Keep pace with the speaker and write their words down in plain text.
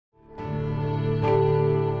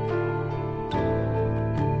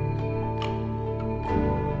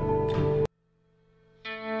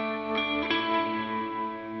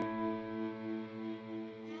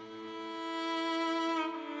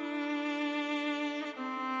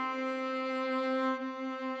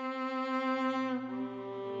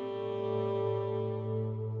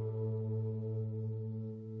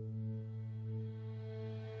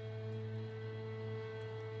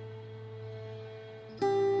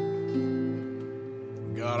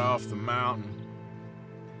got off the mountain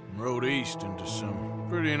and rode east into some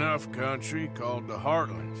pretty enough country called the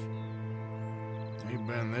Heartlands. Ain't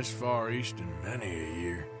been this far east in many a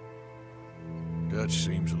year. Dutch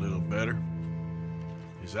seems a little better.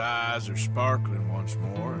 His eyes are sparkling once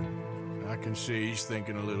more, and I can see he's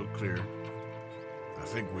thinking a little clearer. I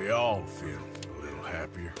think we all feel a little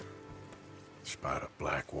happier, in spite of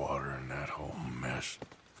Blackwater and that whole mess.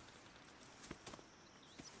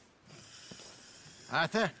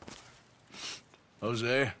 Arthur?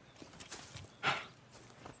 Jose?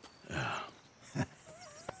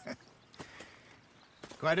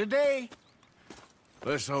 Quite a day.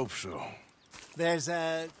 Let's hope so. There's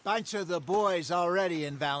a bunch of the boys already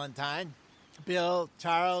in Valentine. Bill,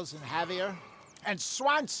 Charles, and Javier. And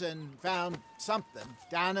Swanson found something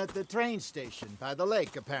down at the train station by the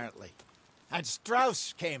lake, apparently. And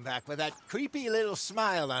Strauss came back with that creepy little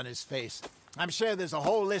smile on his face. I'm sure there's a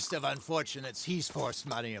whole list of unfortunates he's forced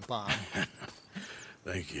money upon.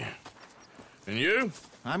 Thank you. And you?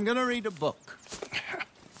 I'm gonna read a book.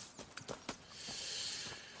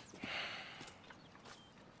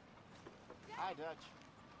 Hi, Dutch.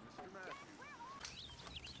 Mr. Matthews.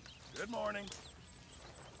 Good morning.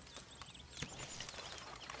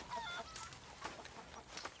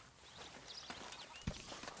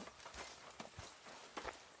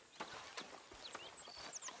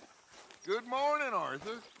 Good morning,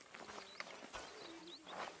 Arthur.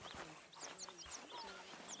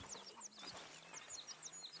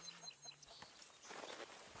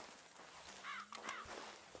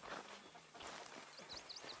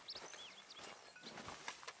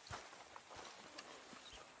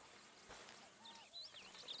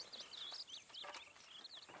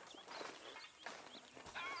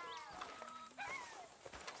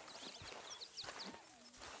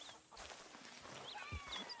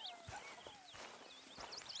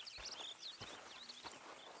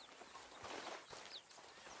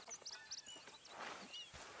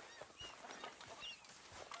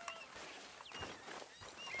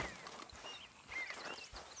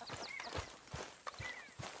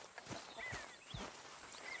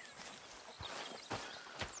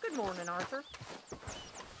 Good morning, Arthur.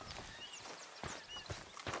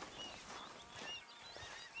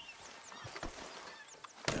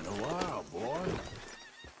 Been a while, boy.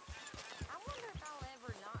 I wonder if I'll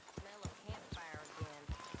ever not smell a campfire again.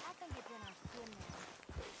 I think it's in our skin now.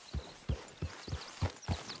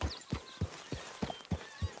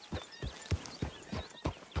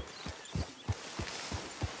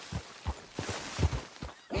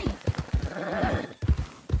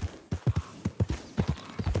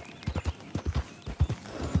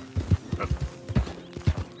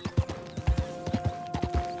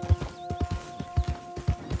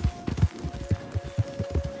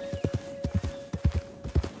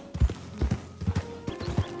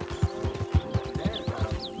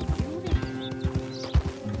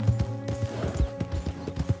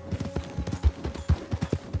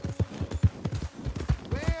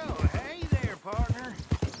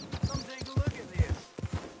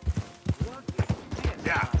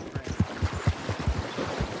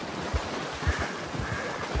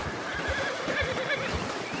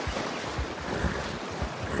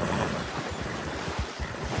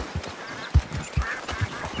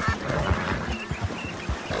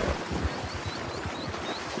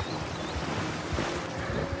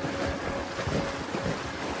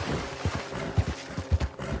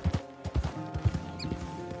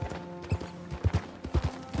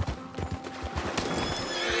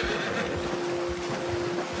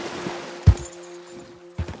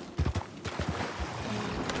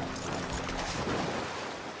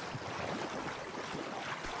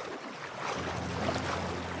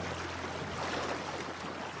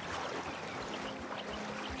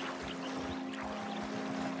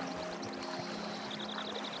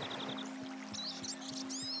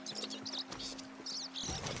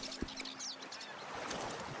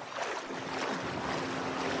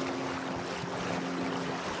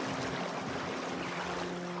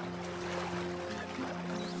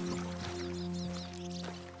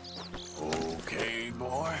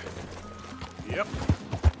 Yep.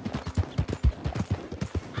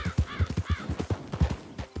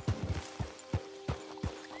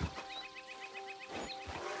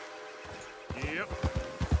 Yep.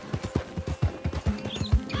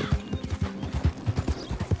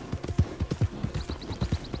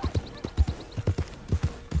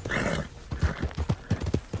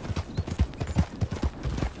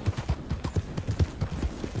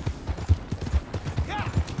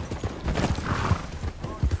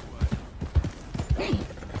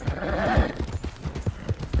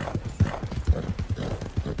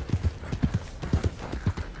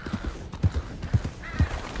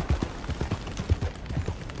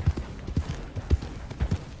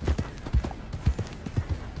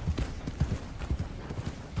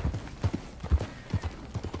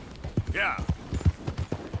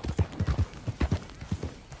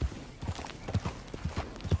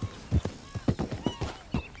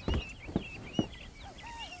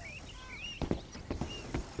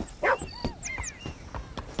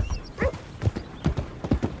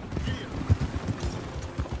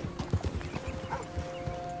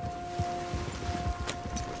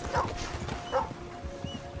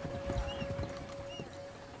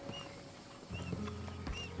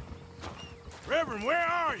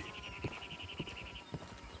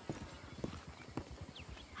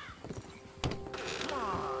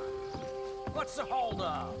 What's the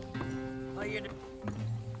holdup?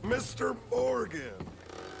 Mr. Morgan,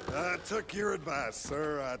 I took your advice,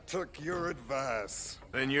 sir. I took your advice.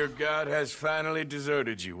 Then your god has finally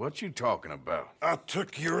deserted you. What you talking about? I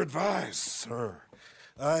took your advice, sir.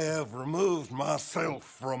 I have removed myself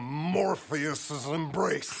from Morpheus's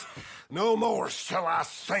embrace. No more shall I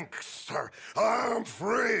sink, sir. I am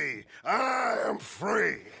free. I am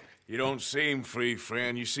free. You don't seem free,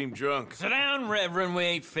 friend. You seem drunk. Sit down, Reverend. We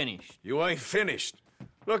ain't finished. You ain't finished.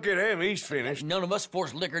 Look at him. He's finished. None of us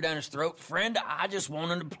forced liquor down his throat, friend. I just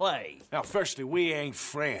want him to play. Now, firstly, we ain't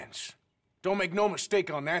friends. Don't make no mistake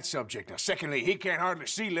on that subject. Now, secondly, he can't hardly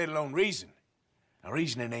see, let alone reason. Now,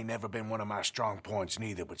 reasoning ain't never been one of my strong points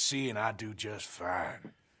neither, but seeing I do just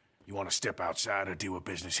fine. You want to step outside or deal with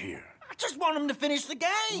business here? I just want him to finish the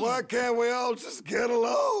game. Why can't we all just get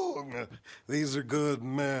along? These are good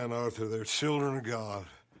men, Arthur. They're children of God.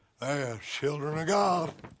 They're children of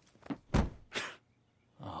God.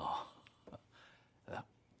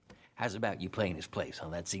 How's about you playing his place, huh?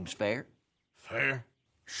 That seems fair? Fair?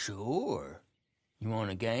 Sure. You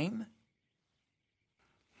want a game?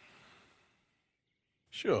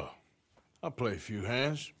 Sure. I'll play a few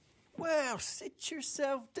hands. Well, sit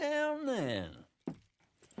yourself down then.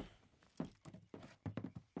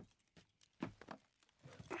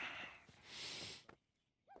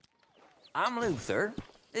 I'm Luther.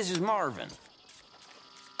 This is Marvin.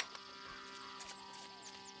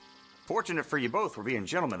 Fortunate for you both we're being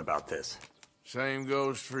gentlemen about this. Same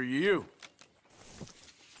goes for you.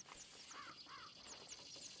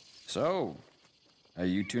 So, how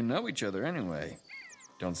you two know each other anyway?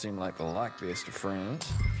 Don't seem like the likeliest of friends,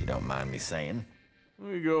 if you don't mind me saying.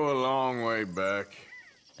 We go a long way back.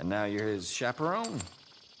 And now you're his chaperone?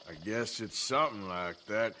 I guess it's something like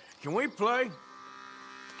that. Can we play?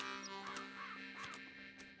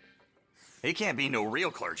 He can't be no real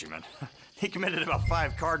clergyman. He committed about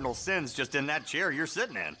 5 cardinal sins just in that chair you're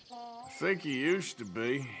sitting in. I think he used to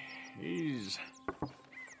be. He's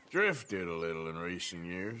drifted a little in recent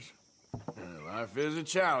years. Life is a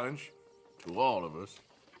challenge to all of us.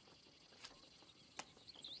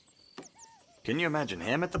 Can you imagine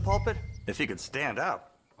him at the pulpit? If he could stand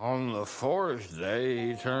up. On the 4th day,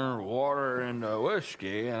 he turned water into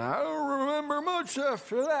whiskey, and I don't remember much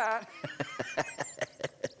after that.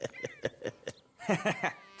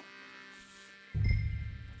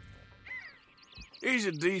 He's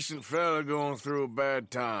a decent fella going through a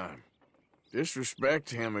bad time.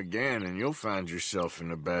 Disrespect him again, and you'll find yourself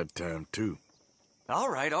in a bad time, too. All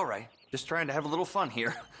right, all right. Just trying to have a little fun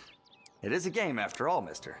here. It is a game after all,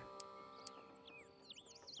 mister.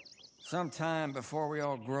 Sometime before we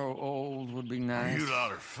all grow old would be nice. You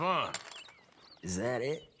lot are fun. Is that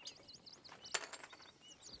it?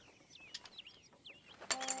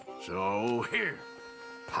 So, here.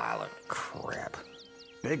 Pile of crap.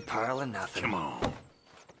 Big pile of nothing. Come on.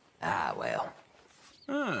 Ah, well.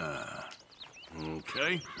 Ah.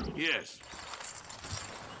 Okay. Yes.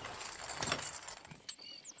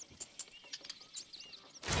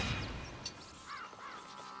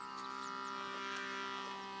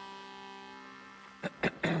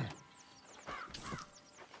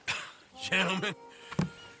 Gentlemen,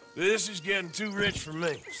 this is getting too rich for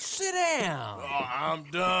me. Sit down. Oh, I'm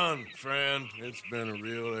done, friend. It's been a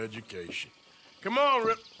real education. Come on,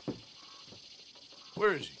 Rip.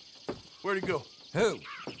 Where is he? Where'd he go? Who?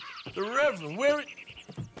 The Reverend. Where?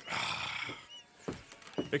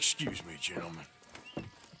 Excuse me, gentlemen.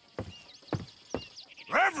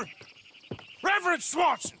 Reverend! Reverend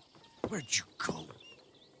Swanson! Where'd you go?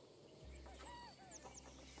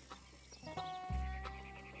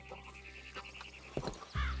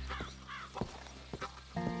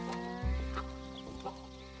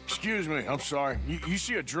 Excuse me, I'm sorry. You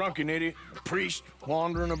see a drunken idiot, a priest,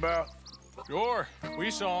 wandering about? Sure,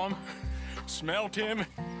 we saw him, smelt him,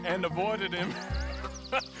 and avoided him.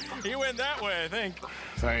 He went that way, I think.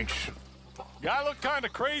 Thanks. Guy looked kind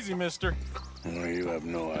of crazy, mister. Well, you have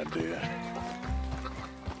no idea.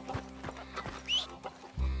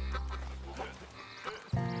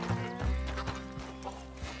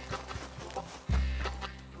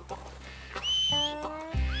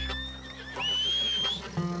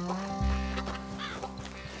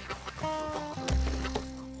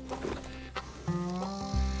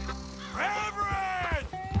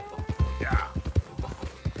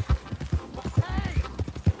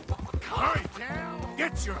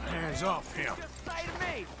 Get your hands off him. Just say to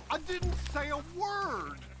me, I didn't say a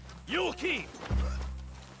word. You'll keep.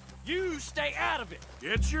 You stay out of it.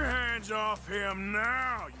 Get your hands off him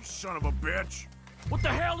now, you son of a bitch. What the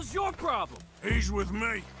hell is your problem? He's with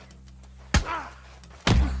me.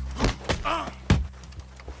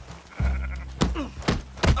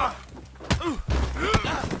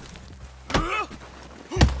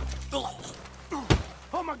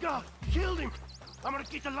 Oh my God, killed him! I'm gonna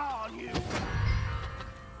get the law on you.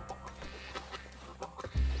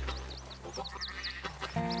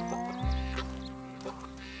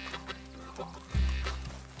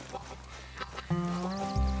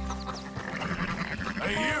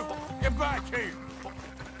 Hey, you! Get back here!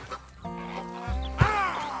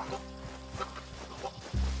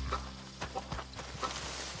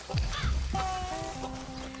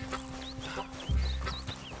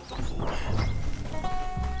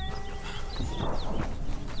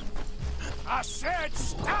 I said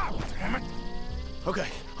stop, damn it!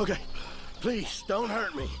 Okay. Please, don't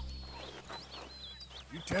hurt me.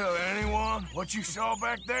 You tell anyone what you saw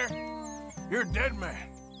back there, you're a dead man.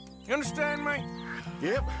 You understand me?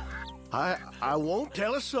 Yep. I won't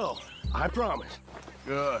tell a soul. I promise.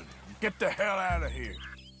 Good. Get the hell out of here.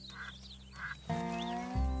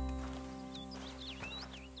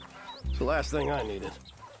 It's the last thing I needed.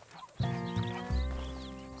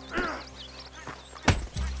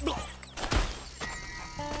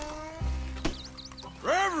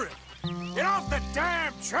 Reverend! Get off the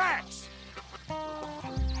damn tracks!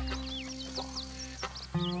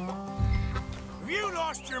 Have you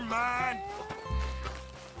lost your mind?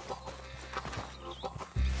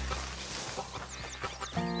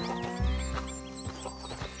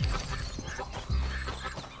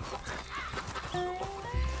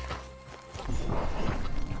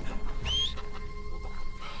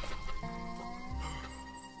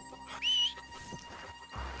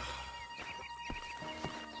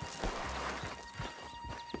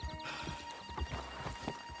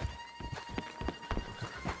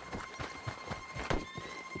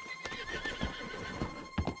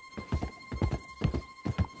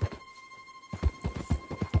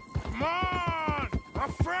 Come on, my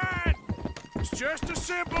friend! It's just a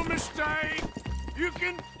simple mistake. You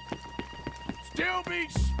can still be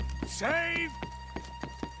saved.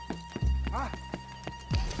 Huh?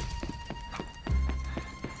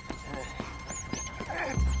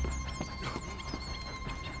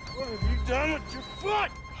 What have you done with your foot?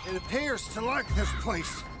 It appears to like this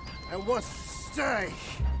place and wants to stay.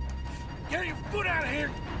 Get your foot out of here!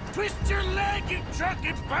 Twist your leg, you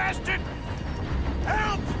drunken bastard!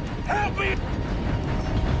 Help! Help me!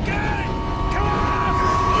 Get it! Come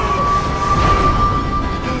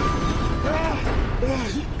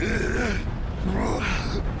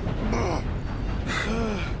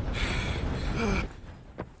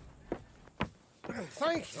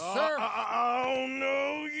Thank you, sir. Oh,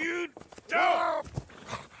 no, you don't!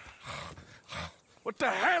 What the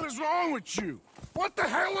hell is wrong with you? What the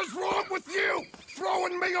hell is wrong with you?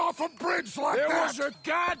 Throwing me off a bridge like There that? was a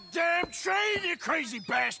goddamn train, you crazy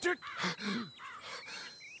bastard!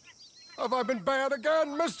 Have I been bad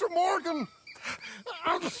again, Mr. Morgan?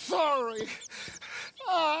 I'm sorry.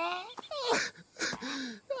 I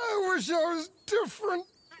wish I was different.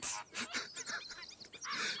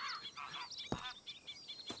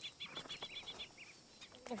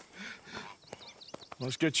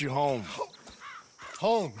 Let's get you home.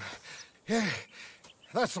 Home? Yeah,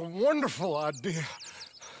 that's a wonderful idea.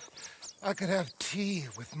 I could have tea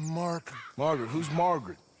with Margaret. Margaret? Who's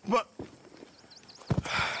Margaret? But...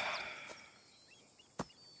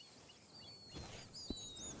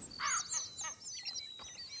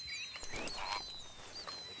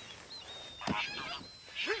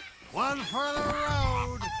 One for the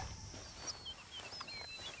road.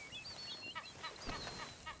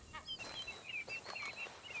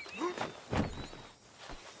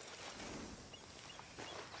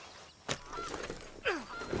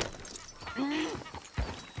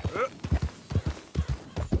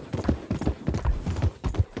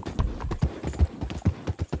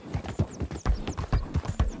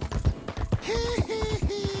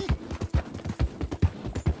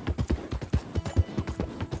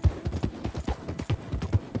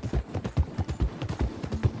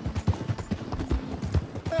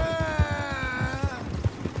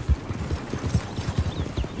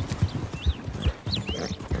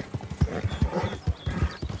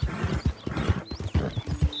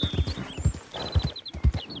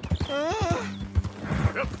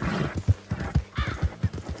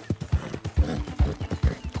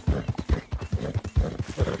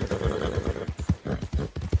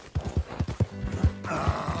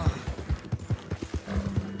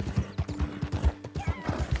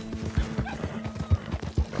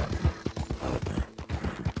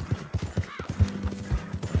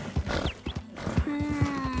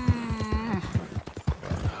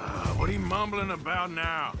 What are you mumbling about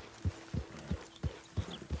now?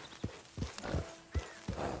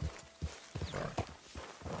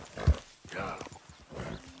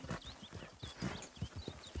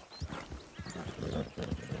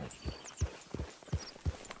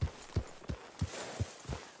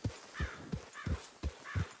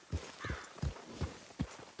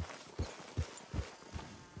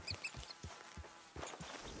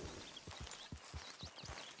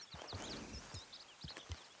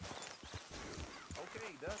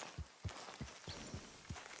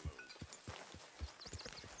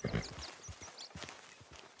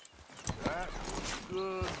 That's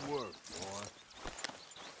good work, boy.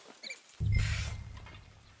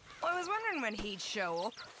 Well, I was wondering when he'd show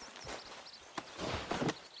up.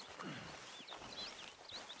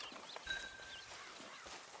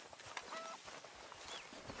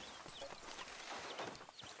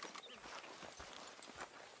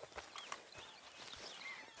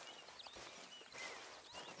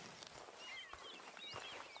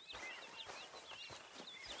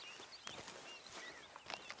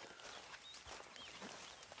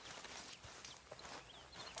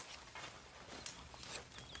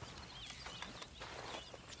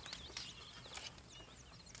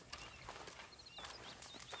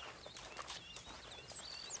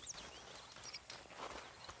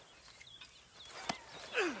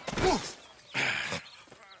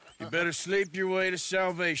 You better sleep your way to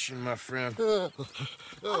salvation, my friend.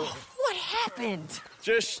 What happened?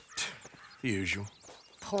 Just the usual.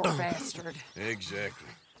 Poor bastard. Exactly.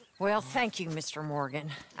 Well, thank you, Mr.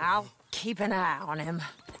 Morgan. I'll keep an eye on him.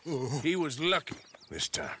 He was lucky this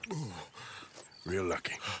time. Real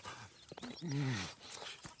lucky.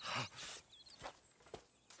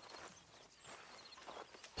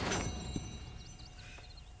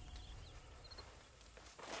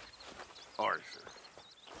 Arthur.